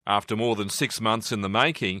After more than 6 months in the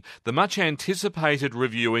making, the much-anticipated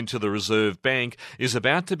review into the Reserve Bank is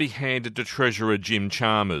about to be handed to Treasurer Jim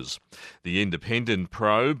Chalmers. The independent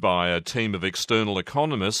probe by a team of external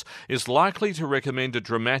economists is likely to recommend a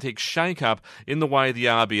dramatic shake-up in the way the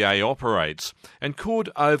RBA operates and could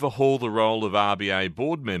overhaul the role of RBA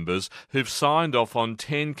board members who've signed off on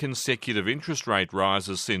 10 consecutive interest rate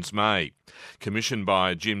rises since May. Commissioned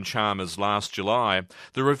by Jim Chalmers last July,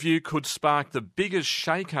 the review could spark the biggest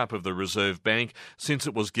shake-up of the Reserve Bank since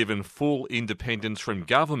it was given full independence from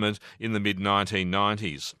government in the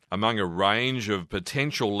mid-1990s. Among a range of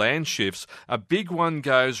potential land shifts, a big one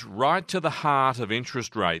goes right to the heart of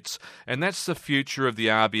interest rates, and that's the future of the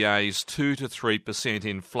RBA's 2 to 3%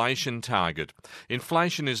 inflation target.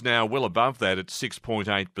 Inflation is now well above that at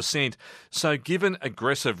 6.8%, so given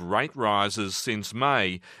aggressive rate rises since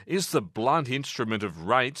May, is the blunt instrument of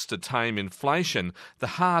rates to tame inflation the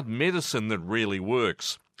hard medicine that really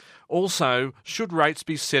works? Also, should rates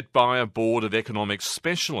be set by a board of economic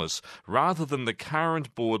specialists rather than the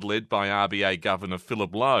current board led by RBA Governor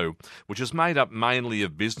Philip Lowe, which is made up mainly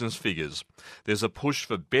of business figures? There's a push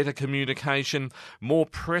for better communication, more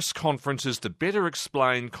press conferences to better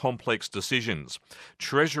explain complex decisions.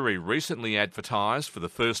 Treasury recently advertised for the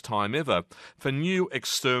first time ever for new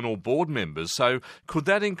external board members, so could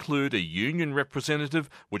that include a union representative,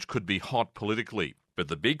 which could be hot politically? But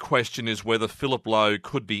the big question is whether Philip Lowe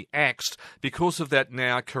could be axed because of that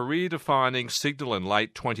now career-defining signal in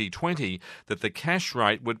late 2020 that the cash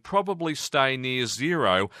rate would probably stay near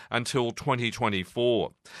zero until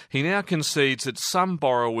 2024. He now concedes that some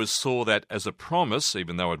borrowers saw that as a promise,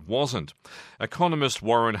 even though it wasn't. Economist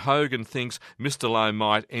Warren Hogan thinks Mr Lowe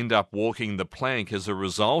might end up walking the plank as a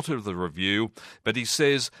result of the review, but he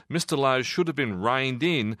says Mr Lowe should have been reined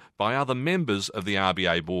in by other members of the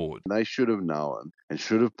RBA board. They should have known and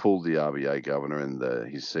should have pulled the RBA governor and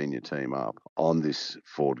his senior team up on this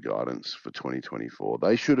forward guidance for 2024.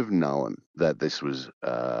 They should have known that this was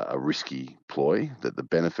a risky ploy, that the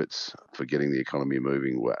benefits for getting the economy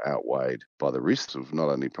moving were outweighed by the risks of not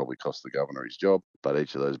only probably cost the governor his job, but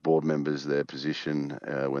each of those board members their position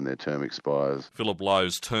when their term expires. Philip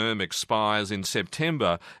Lowe's term expires in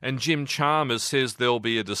September, and Jim Chalmers says there'll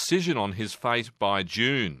be a decision on his fate by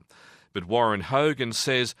June. But Warren Hogan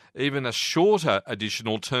says even a shorter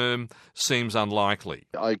additional term seems unlikely.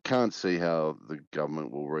 I can't see how the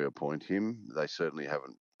government will reappoint him. They certainly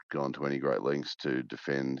haven't gone to any great lengths to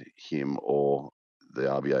defend him or the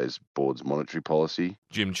RBA's board's monetary policy.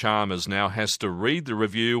 Jim Chalmers now has to read the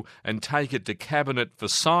review and take it to Cabinet for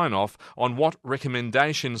sign-off on what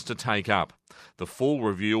recommendations to take up. The full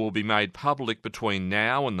review will be made public between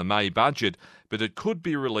now and the May budget, but it could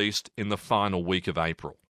be released in the final week of April.